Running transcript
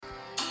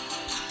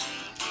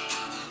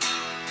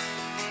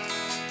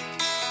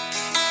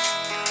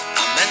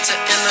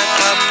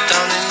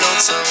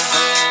Soho,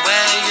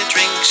 where you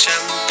drink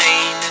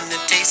champagne and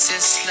it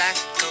tastes like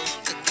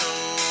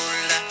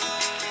Coca-Cola.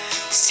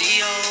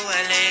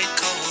 C-O-L-A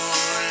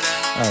Cola.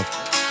 Oh,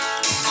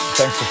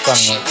 thanks for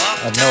spelling it.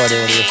 I have no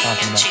idea what he was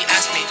talking about. She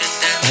asked me to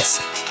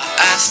dance. I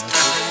asked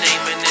her her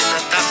name and in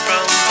a dark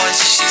brown voice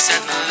she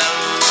said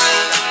Lola.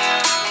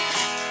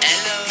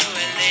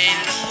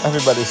 L-O-L-A.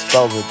 Everybody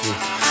spells it just.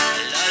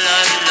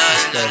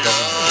 Why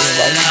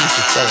do you need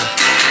to spell it?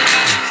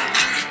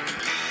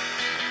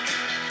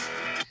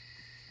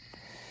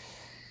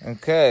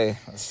 Okay,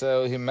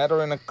 so he met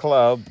her in a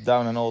club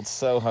down in Old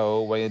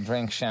Soho where you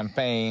drink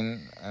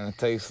champagne and it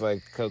tastes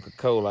like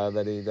Coca-Cola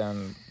that he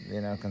then,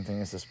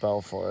 continues to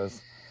spell for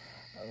us.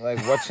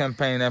 Like, what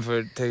champagne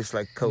ever tastes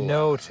like cola?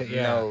 No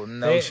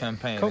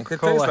champagne. Coca-Cola It could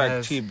taste like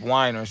has cheap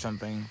wine or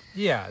something.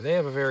 Yeah, they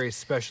have a very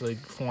specially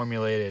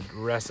formulated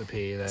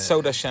recipe that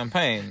Soda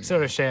champagne.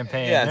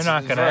 Yeah, they're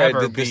not going to very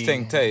ever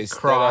distinct be taste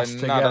crossed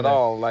that are not together. at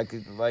all like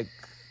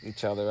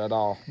each other at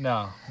all.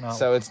 No.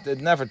 So it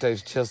never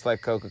tastes just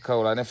like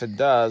Coca-Cola, and if it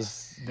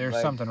does,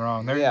 there's something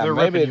wrong. They're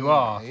maybe ripping you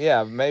off.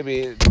 Yeah,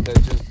 maybe they're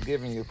just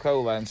giving you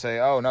cola and say,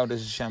 "Oh no,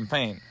 this is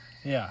champagne."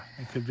 Yeah,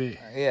 it could be.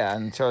 Yeah,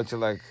 and charge you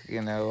like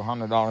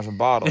 $100 a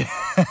bottle.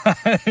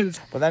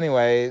 But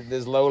anyway,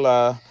 this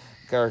Lola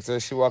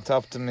character, she walked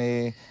up to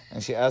me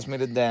and she asked me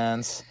to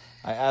dance.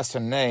 I asked her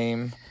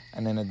name,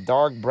 and in a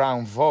dark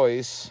brown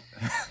voice,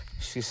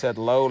 she said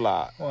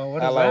Lola. Well,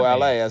 what does Lola,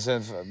 that mean? as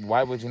if,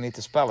 why would you need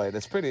to spell it?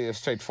 It's pretty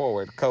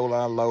straightforward.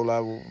 Cola,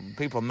 Lola,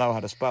 people know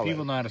how to spell it.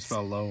 People know how to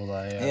spell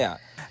Lola, yeah. Yeah.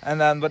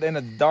 And then, but in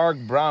a dark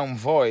brown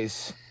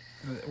voice.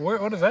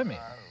 What does that mean?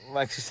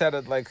 Like she said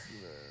it like,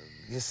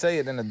 you say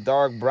it in a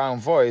dark brown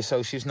voice,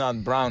 so she's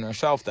not brown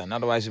herself then.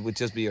 Otherwise it would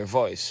just be her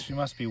voice. She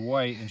must be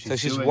white, and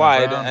she's doing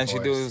white, a brown and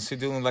voice. she's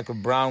doing like a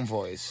brown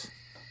voice.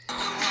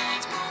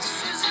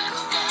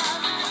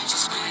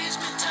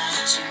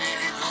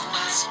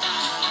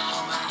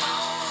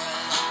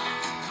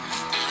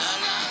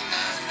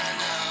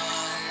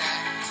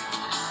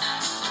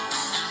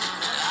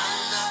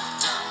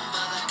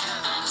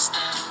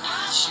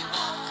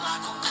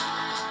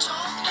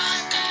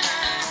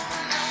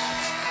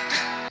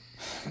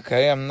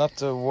 Okay, I'm not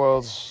the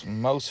world's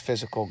most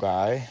physical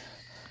guy,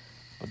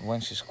 but when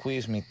she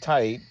squeezed me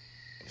tight,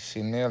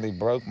 she nearly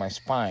broke my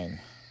spine.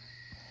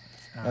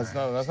 That's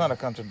not a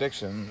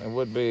contradiction. It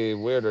would be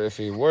weirder if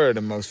he were the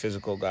most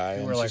physical guy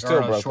and like she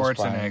still Arnold broke his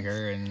spine.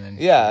 Schwarzenegger, and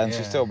then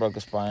she still broke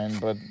his spine,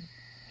 but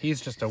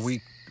he's just a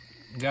weak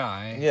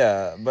guy.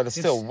 Yeah, but it's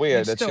still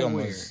weird that she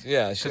almost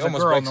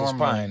breaks his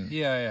spine.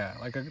 Yeah,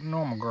 like a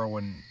normal girl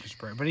wouldn't just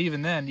break. But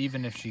even then,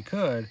 even if she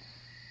could,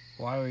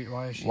 why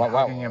is she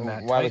hugging him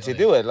that Why would she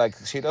do it? Like,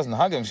 she doesn't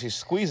hug him, she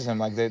squeezes him.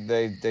 Like,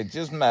 they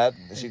just met,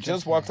 she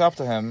just walked up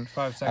to him,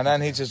 5 seconds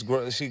and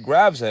then she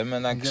grabs him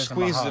and like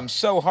squeezes him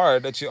so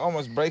hard that she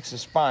almost breaks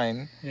his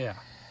spine. Yeah.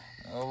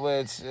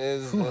 Which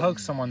is... Who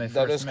hugs someone they first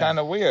met? That is kind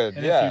of weird,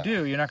 and if you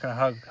do, you're not going to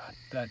hug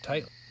that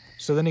tightly.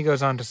 So then he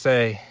goes on to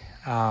say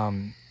that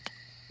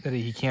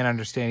he can't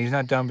understand. He's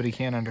not dumb, but he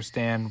can't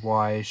understand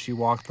why she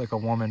walked like a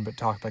woman but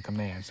talked like a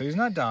man. So he's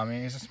not dumb,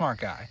 he's a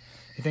smart guy.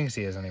 He thinks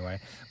he is anyway,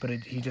 but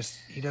he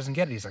doesn't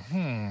get it. He's like,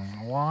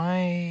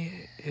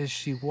 why is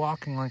she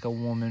walking like a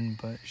woman,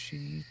 but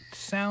she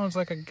sounds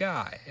like a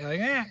guy? You're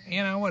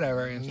like,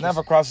 whatever. It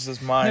never crosses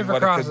his mind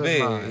what it could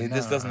be. He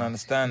just doesn't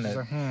understand it.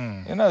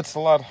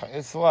 Like,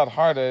 it's a lot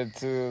harder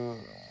to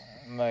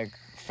like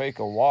fake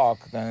a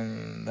walk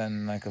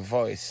than like a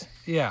voice.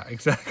 Yeah,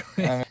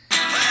 exactly.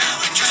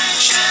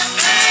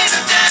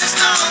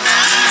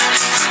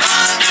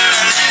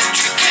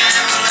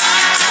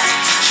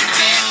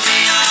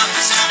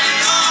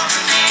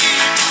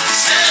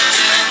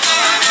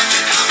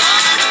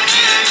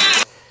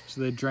 So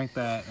they drink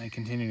that, and they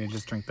continue to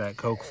just drink that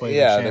Coke-flavored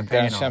champagne. Yeah, they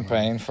dance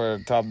champagne for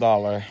top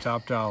dollar.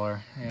 Top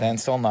dollar. Yeah.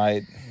 Danced all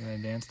night. Yeah,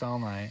 they danced all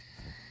night.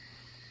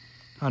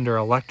 Under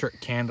electric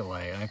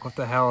candlelight. Like, what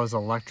the hell is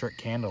electric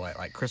candlelight?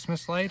 Like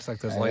Christmas lights? Like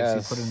those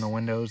lights you put in the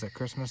windows at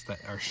Christmas that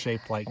are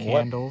shaped like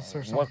candles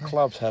or something? What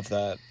clubs have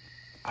that?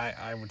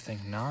 I would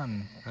think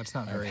none. That's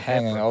not very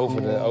hanging hip or over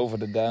cool. over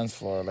the dance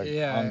floor, like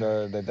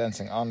they're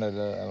dancing under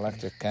the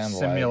electric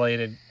candlelight.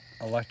 Simulated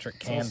electric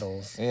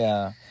candles.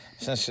 Yeah.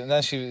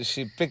 Then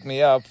she picked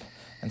me up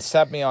and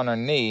sat me on her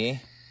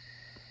knee.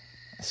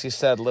 She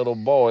said, "Little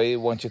boy,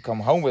 won't you come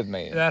home with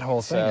me?" That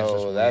whole thing is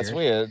just weird. That's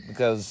weird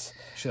because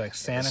she like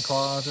Santa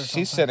Claus or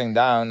something. She's sitting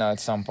down now at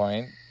some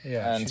point.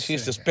 Yeah, and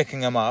she's just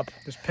picking him up.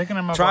 Just picking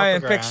him up. Try off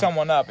and the pick ground.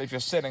 someone up. If you're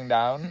sitting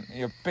down,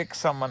 you pick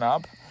someone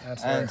up.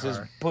 That's and very just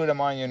hard. put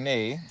him on your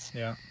knee.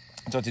 Yeah.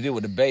 That's what you do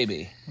with a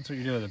baby. That's what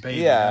you do with a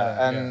baby.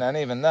 Yeah, and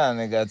even then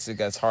it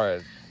gets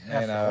hard.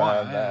 After a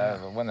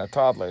while, when they're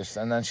toddlers.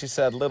 And then she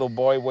said, "Little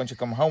boy, won't you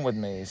come home with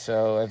me?"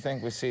 So I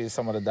think we see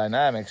some of the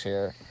dynamics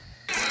here.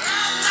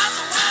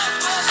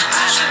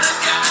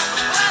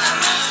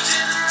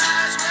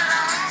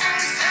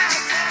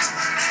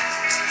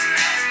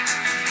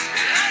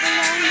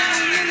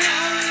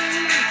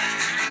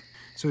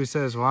 So he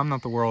says, "Well, I'm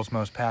not the world's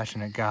most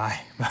passionate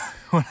guy, but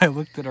when I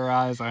looked at her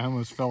eyes, I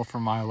almost fell for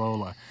my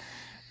Lola."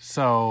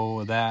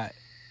 So that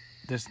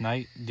this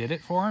night did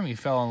it for him. He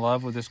fell in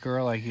love with this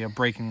girl, like, you know,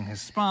 breaking his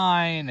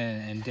spine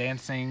and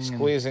dancing,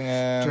 Squeezing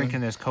and him,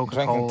 drinking this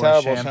Coca-Cola, drinking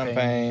terrible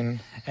champagne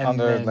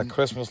under then- the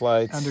Christmas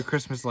lights. under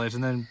Christmas lights,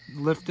 and then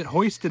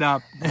hoisted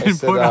up and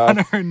Hoisted put up. on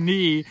her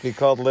knee. He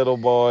called little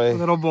boy.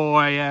 Little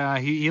boy, yeah,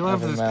 he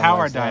loves Every this man power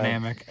likes that.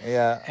 dynamic,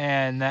 Yeah.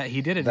 and that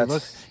he did it.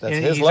 That's and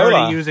his he's Lola.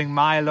 already using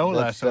my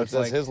Lola, That's, so that's, it's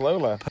that's like his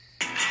Lola.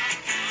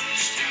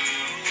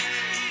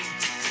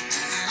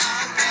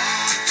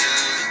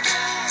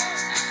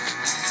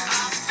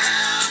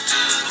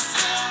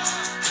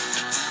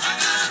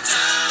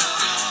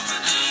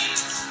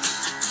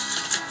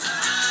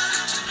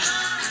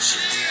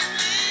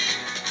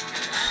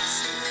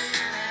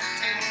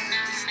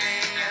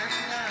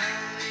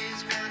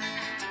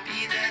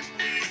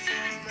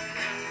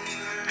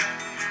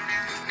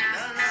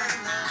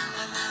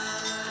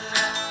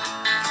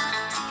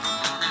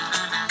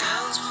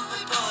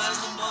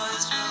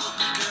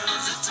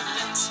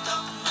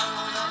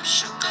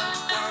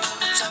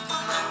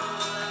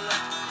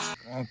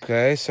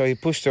 Okay, so he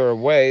pushed her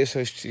away,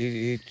 so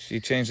he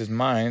changed his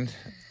mind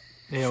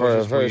yeah, it for was a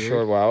just very weird.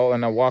 short while,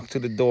 and I walked to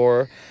the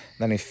door,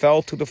 then he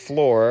fell to the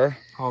floor.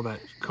 All that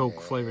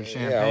Coke flavored Yeah,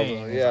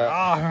 champagne. It's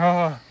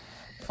yeah.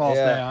 like, falls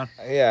down.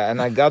 Yeah,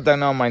 and I got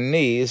down on my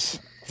knees,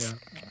 Yeah.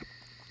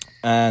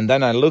 and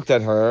then I looked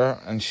at her,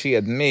 and she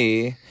at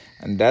me,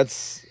 and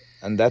that's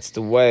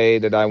the way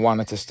that I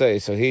wanted to stay.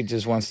 So he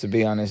just wants to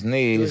be on his He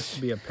used knees.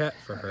 to be a pet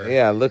for her.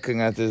 Yeah,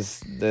 looking at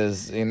this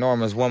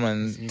enormous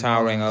woman This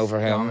towering enormous, over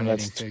him. dominating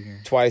That's figure.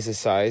 twice his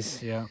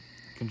size. Yeah,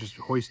 can just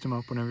hoist him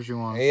up whenever she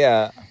wants.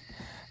 Yeah.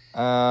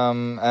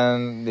 And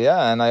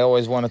I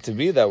always wanted to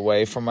be that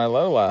way for my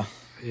Lola.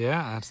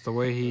 Yeah, that's the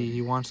way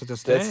he wants it to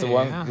stay. That's the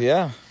one. Yeah.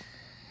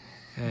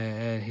 Yeah.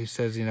 And he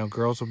says, you know,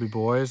 girls will be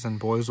boys and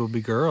boys will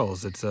be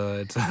girls. It's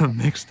a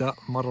mixed up,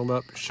 muddled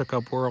up, shook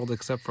up world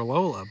except for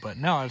Lola. But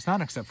no, it's not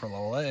except for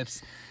Lola.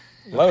 It's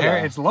Lola.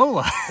 It's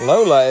Lola.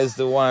 Lola is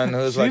the one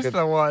who's She's like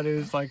the one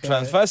who's like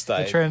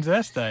transvestite. A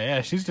transvestite.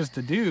 Yeah, she's just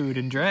a dude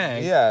in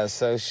drag. Yeah,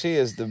 so she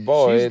is the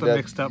boy She's the that,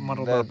 mixed up,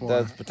 muddled that, up one.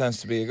 that pretends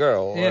to be a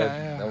girl, Yeah, or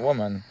yeah. a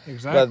woman.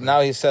 Exactly. But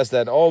now he says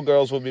that all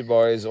girls will be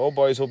boys, all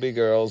boys will be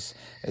girls.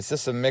 It's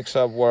just a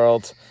mix-up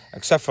world,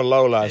 except for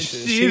Lola.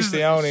 She's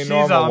the only she's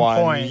normal on one.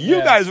 point, You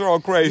yeah. guys are all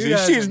crazy. You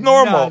guys She's are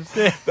normal. nuts.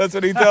 That's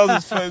what he tells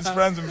his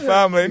friends and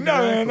family.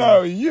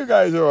 No, you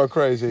guys are all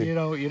crazy. You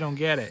don't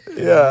get it.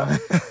 Yeah.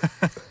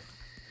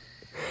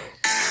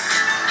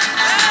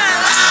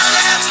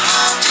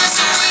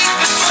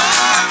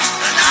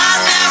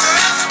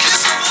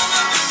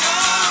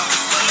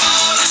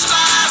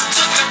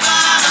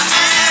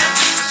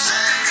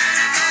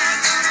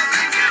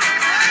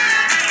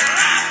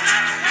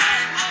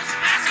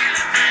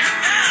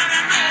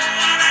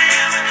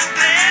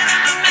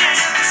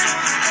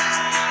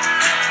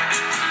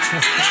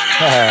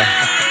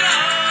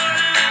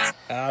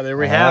 There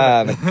we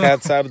have it. The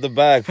cat's out of the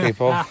bag,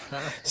 people.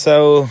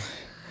 So,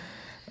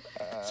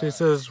 She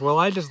says, well,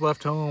 I just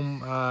left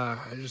home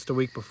just a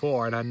week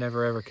before, and I'd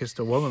never ever kissed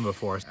a woman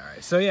before. All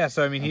right. So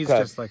I mean, he's Okay.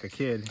 just like a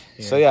kid.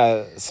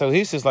 so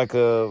he's just like a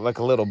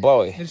little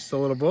boy. He's just a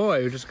little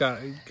boy who just got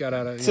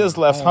out of Just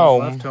left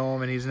home. left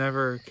home, and he's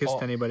never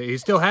kissed anybody. He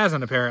still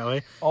hasn't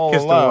apparently All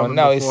kissed a alone. woman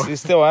No, before. he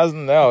still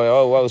hasn't. No,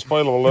 oh, well,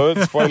 spoiler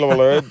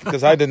alert,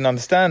 because I didn't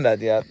understand that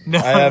yet. No.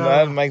 I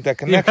hadn't made that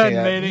connection hadn't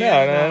yet. made it no,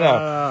 yet?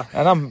 no.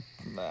 And I'm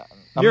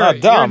You're-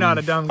 not dumb. you're not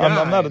a dumb guy.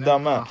 I'm not a No.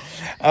 dumb man.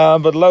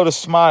 But Lotus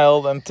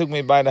smiled and took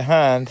me by the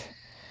hand.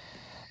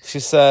 She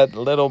said,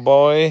 "Little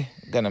boy,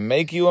 gonna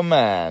make you a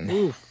man."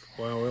 Oof.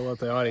 Well, we'll let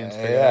the audience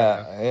figure it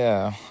out.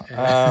 Yeah.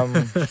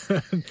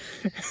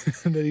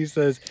 And then he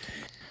says,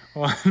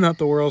 well, I'm not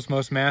the world's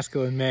most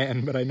masculine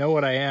man, but I know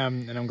what I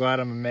am, and I'm glad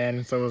I'm a man,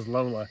 and so is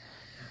Lola.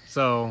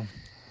 So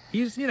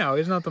he's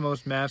not the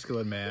most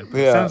masculine man.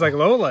 Yeah. Sounds like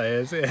Lola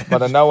is.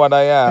 But I know what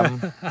I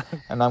am,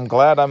 and I'm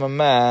glad I'm a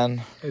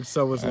man, And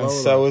so is and Lola.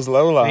 so is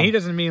Lola. And he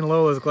doesn't mean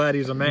Lola's glad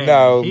he's a man.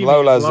 No, He means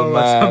Lola's a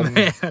Lola's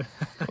man.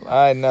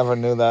 I never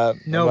knew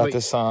that No, about but-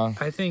 this song.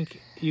 I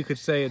think you could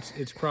say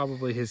it's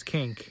probably his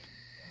kink.